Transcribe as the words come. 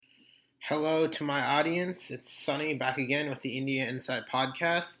Hello to my audience. It's Sunny back again with the India Insight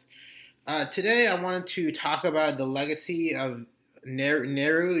podcast. Today I wanted to talk about the legacy of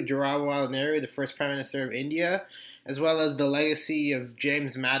Jawaharlal Nehru, the first Prime Minister of India, as well as the legacy of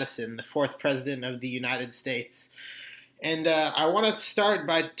James Madison, the fourth President of the United States. And I want to start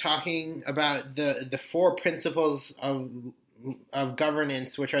by talking about the four principles of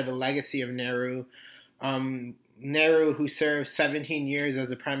governance, which are the legacy of Nehru. Nehru, who served 17 years as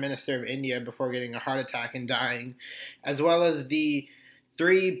the Prime Minister of India before getting a heart attack and dying, as well as the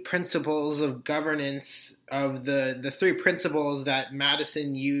three principles of governance of the three principles that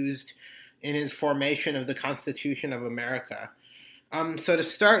Madison used in his formation of the Constitution of America. So to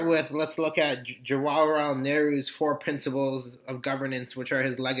start with, let's look at Jawaharlal Nehru's four principles of governance, which are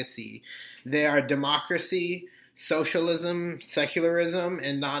his legacy. They are democracy, socialism, secularism,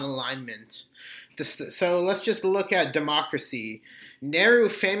 and non-alignment. So let's just look at democracy. Nehru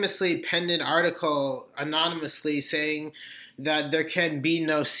famously penned an article anonymously saying that there can be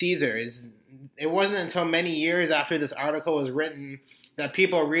no Caesars. It wasn't until many years after this article was written that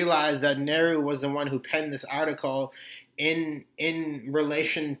people realized that Nehru was the one who penned this article in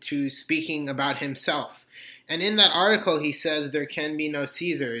relation to speaking about himself. And in that article, he says there can be no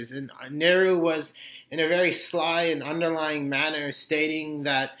Caesars. And Nehru was, in a very sly and underlying manner, stating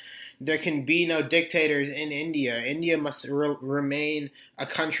that there can be no dictators in India. India must remain a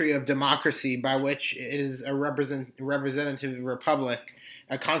country of democracy, by which it is a representative republic,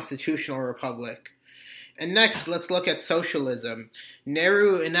 a constitutional republic. And next, let's look at socialism.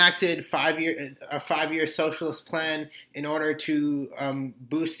 Nehru enacted a five-year socialist plan in order to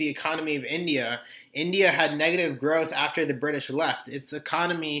boost the economy of India. India had negative growth after the British left. Its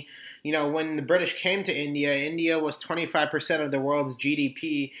economy, when the British came to India, India was 25% of the world's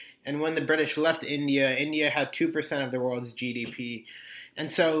GDP. And when the British left India, India had 2% of the world's GDP. And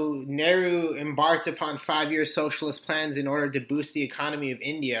so Nehru embarked upon five-year socialist plans in order to boost the economy of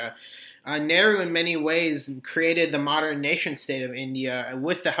India. Nehru, in many ways, created the modern nation-state of India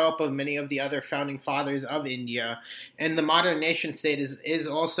with the help of many of the other founding fathers of India. And the modern nation-state is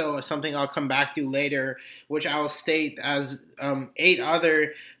also something I'll come back to later, which I'll state as 8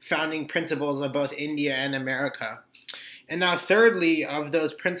 other founding principles of both India and America. And now, thirdly, of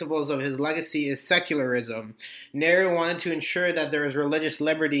those principles of his legacy is secularism. Nehru wanted to ensure that there was religious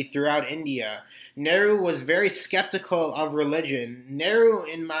liberty throughout India. Nehru was very skeptical of religion. Nehru,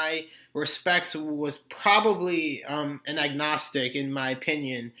 in my respects, was probably an agnostic, in my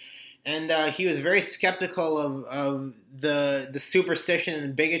opinion. And he was very skeptical of the superstition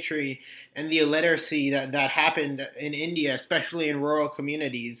and bigotry and the illiteracy that happened in India, especially in rural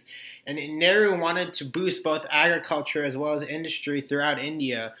communities. And Nehru wanted to boost both agriculture as well as industry throughout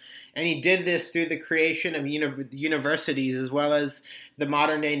India. And he did this through the creation of universities as well as the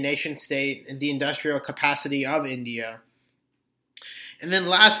modern-day nation-state and the industrial capacity of India. And then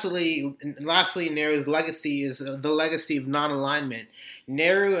lastly, Nehru's legacy is the legacy of non-alignment.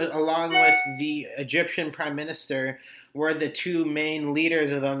 Nehru, along with the Egyptian prime minister, were the two main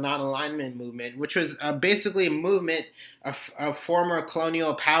leaders of the non-alignment movement, which was basically a movement of former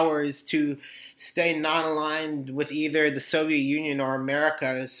colonial powers to stay non-aligned with either the Soviet Union or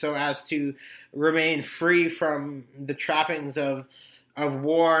America so as to remain free from the trappings of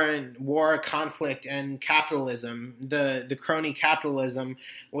war, conflict, and capitalism, the crony capitalism,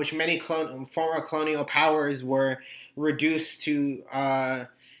 which many former colonial powers were reduced to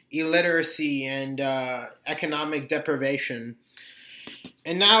illiteracy and economic deprivation.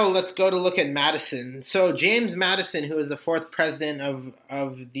 And now let's go to look at Madison. So James Madison, who was the fourth president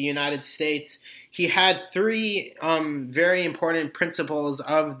of the United States, he had three very important principles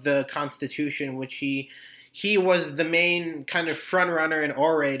of the Constitution, which he was the main kind of front runner and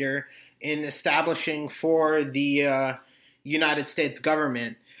orator in establishing for the United States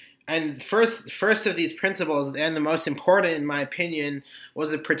government. And first of these principles, and the most important in my opinion,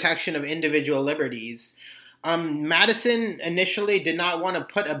 was the protection of individual liberties. Madison initially did not want to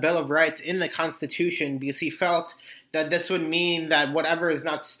put a Bill of Rights in the Constitution because he felt that this would mean that whatever is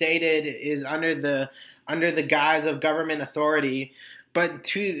not stated is under the guise of government authority. But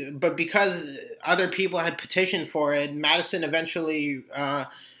because other people had petitioned for it, Madison eventually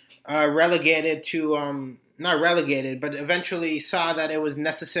eventually saw that it was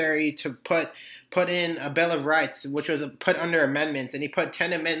necessary to put in a Bill of Rights, which was put under amendments, and he put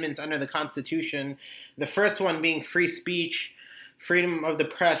 10 amendments under the Constitution. The first one being free speech, freedom of the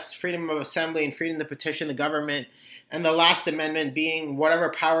press, freedom of assembly, and freedom to petition the government. And the last amendment being whatever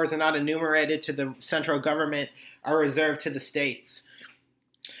powers are not enumerated to the central government are reserved to the states.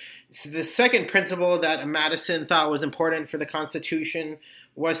 So the second principle that Madison thought was important for the Constitution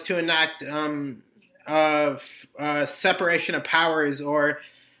was to enact separation of powers, or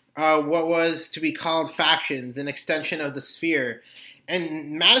what was to be called factions, an extension of the sphere.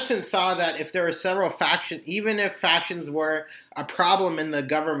 And Madison saw that if there were several factions, even if factions were a problem in the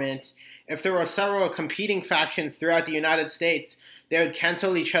government, if there were several competing factions throughout the United States, they would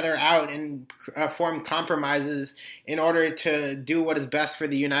cancel each other out and form compromises in order to do what is best for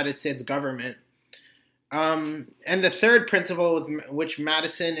the United States government. And the third principle which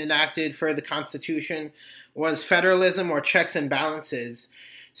Madison enacted for the Constitution was federalism, or checks and balances.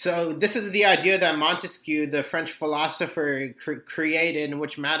 So this is the idea that Montesquieu, the French philosopher, created, in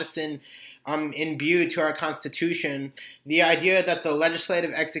which Madison imbued to our Constitution, the idea that the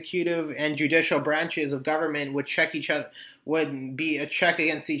legislative, executive, and judicial branches of government would check each other, would be a check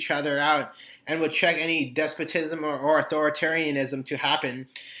against each other out, and would check any despotism or authoritarianism to happen,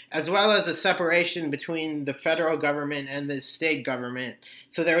 as well as the separation between the federal government and the state government.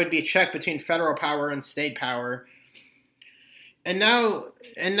 So there would be a check between federal power and state power. And now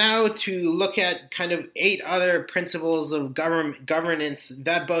to look at kind of 8 other principles of governance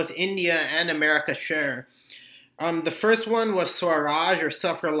that both India and America share. The first one was Swaraj, or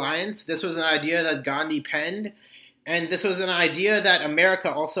self-reliance. This was an idea that Gandhi penned, and this was an idea that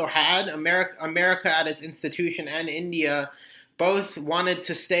America also had. America at its institution and India both wanted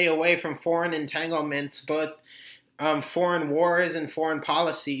to stay away from foreign entanglements, both foreign wars and foreign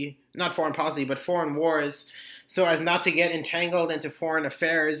policy, not foreign policy, but foreign wars, so as not to get entangled into foreign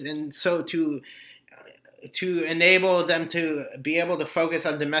affairs, and so to enable them to be able to focus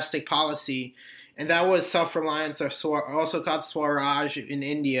on domestic policy. And that was self-reliance, or also called Swaraj in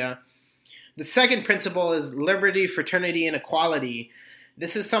India. The second principle is liberty, fraternity, and equality.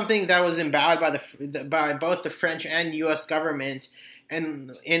 This is something that was endowed by both the French and U.S. government,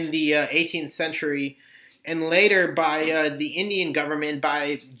 and in the 18th century, and later by the Indian government,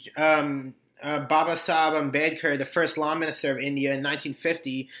 by Baba Saheb Ambedkar, the first Law Minister of India in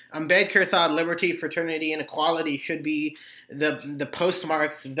 1950. Ambedkar thought liberty, fraternity, and equality should be the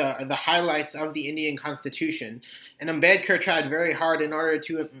postmarks, the highlights of the Indian Constitution. And Ambedkar tried very hard in order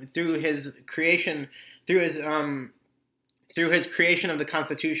to, through his creation of the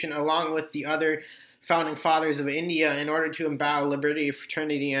Constitution, along with the other founding fathers of India, in order to embow liberty,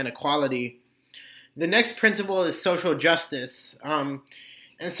 fraternity, and equality. The next principle is social justice. And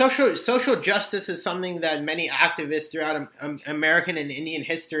social justice is something that many activists throughout American and Indian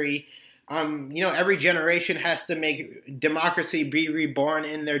history, every generation has to make democracy be reborn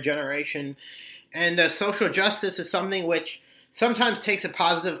in their generation. And social justice is something which sometimes takes a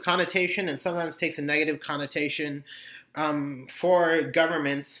positive connotation and sometimes takes a negative connotation for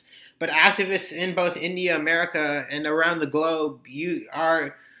governments. But activists in both India, America, and around the globe use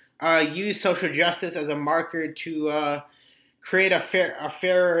social justice as a marker to create a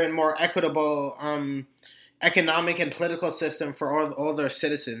fairer and more equitable economic and political system for all their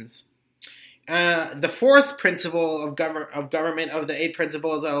citizens. The fourth principle of government of the 8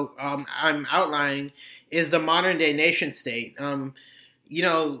 principles I'm outlining is the modern day nation state.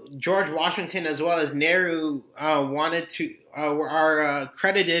 George Washington as well as Nehru are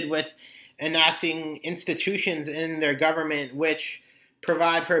credited with enacting institutions in their government which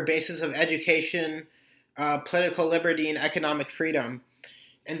provide for a basis of education, political liberty, and economic freedom.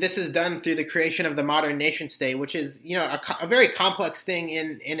 And this is done through the creation of the modern nation state, which is, a very complex thing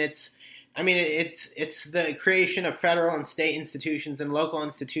in its, it's the creation of federal and state institutions and local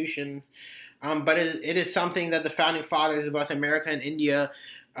institutions. But it is something that the founding fathers of both America and India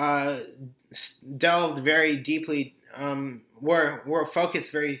delved very deeply, were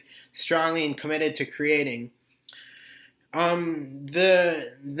focused very strongly and committed to creating.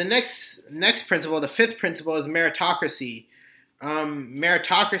 The next principle, the 5th principle, is meritocracy.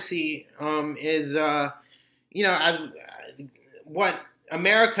 Meritocracy is as what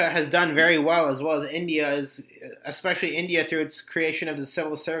America has done very well as India, is especially India through its creation of the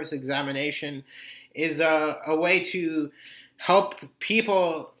civil service examination, is a way to help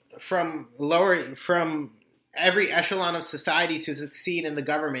people from every echelon of society to succeed in the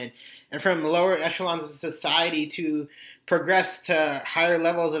government, and from lower echelons of society to progress to higher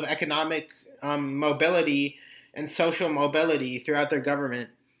levels of economic mobility and social mobility throughout their government.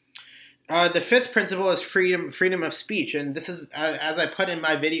 The 5th principle is freedom of speech, and this is, as I put in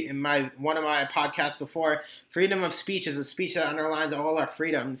my video, in one of my podcasts before, freedom of speech is a speech that underlines all our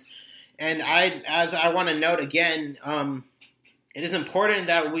freedoms. And I want to note again, it is important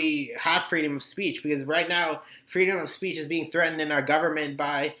that we have freedom of speech, because right now freedom of speech is being threatened in our government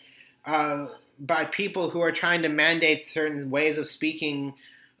by people who are trying to mandate certain ways of speaking,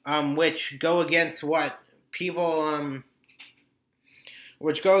 which go against what people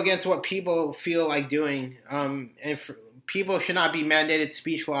which go against what people feel like doing. People should not be mandated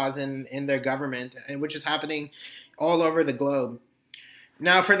speech laws in their government, and which is happening all over the globe.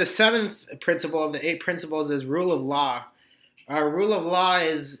 Now, for the seventh principle of the 8 principles is rule of law. Rule of law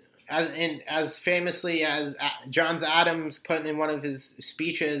is, as famously as John Adams put in one of his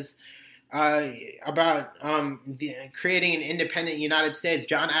speeches about creating an independent United States.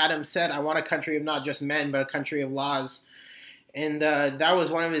 John Adams said, "I want a country of not just men, but a country of laws." And that was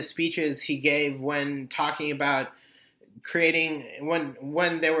one of his speeches he gave when talking about creating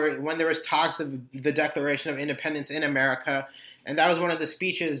when there was talks of the Declaration of Independence in America, and that was one of the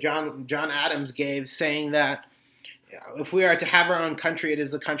speeches John Adams gave, saying that if we are to have our own country, it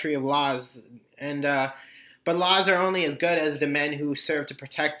is the country of laws, and but laws are only as good as the men who serve to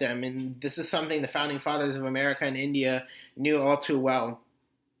protect them, and this is something the founding fathers of America and India knew all too well.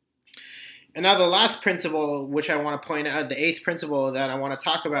 And now the last principle, which I want to point out, the 8th principle that I want to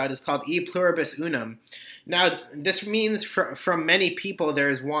talk about, is called e pluribus unum. Now, this means from many people there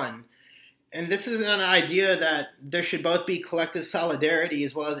is one. And this is an idea that there should both be collective solidarity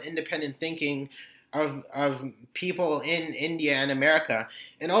as well as independent thinking of people in India and America.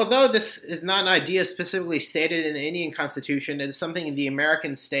 And although this is not an idea specifically stated in the Indian Constitution, it is something in the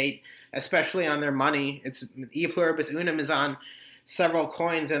American state, especially on their money. It's e pluribus unum is on several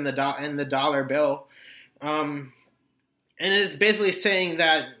coins in the dollar bill, and it's basically saying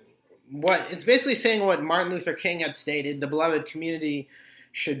what Martin Luther King had stated: the beloved community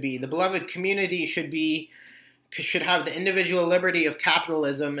should be. The beloved community should have the individual liberty of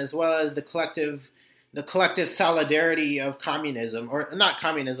capitalism as well as the collective solidarity of communism, or not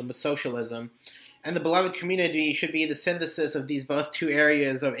communism, but socialism. And the beloved community should be the synthesis of these both two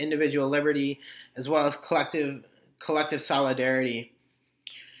areas of individual liberty as well as collective solidarity.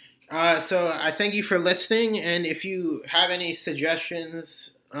 So I thank you for listening, and if you have any suggestions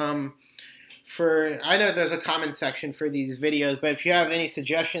I know there's a comment section for these videos, but if you have any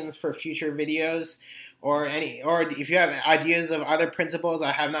suggestions for future videos or if you have ideas of other principles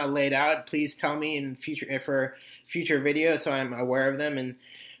I have not laid out, please tell me for future videos so I'm aware of them and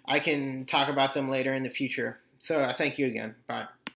I can talk about them later in the future. So I thank you again. Bye.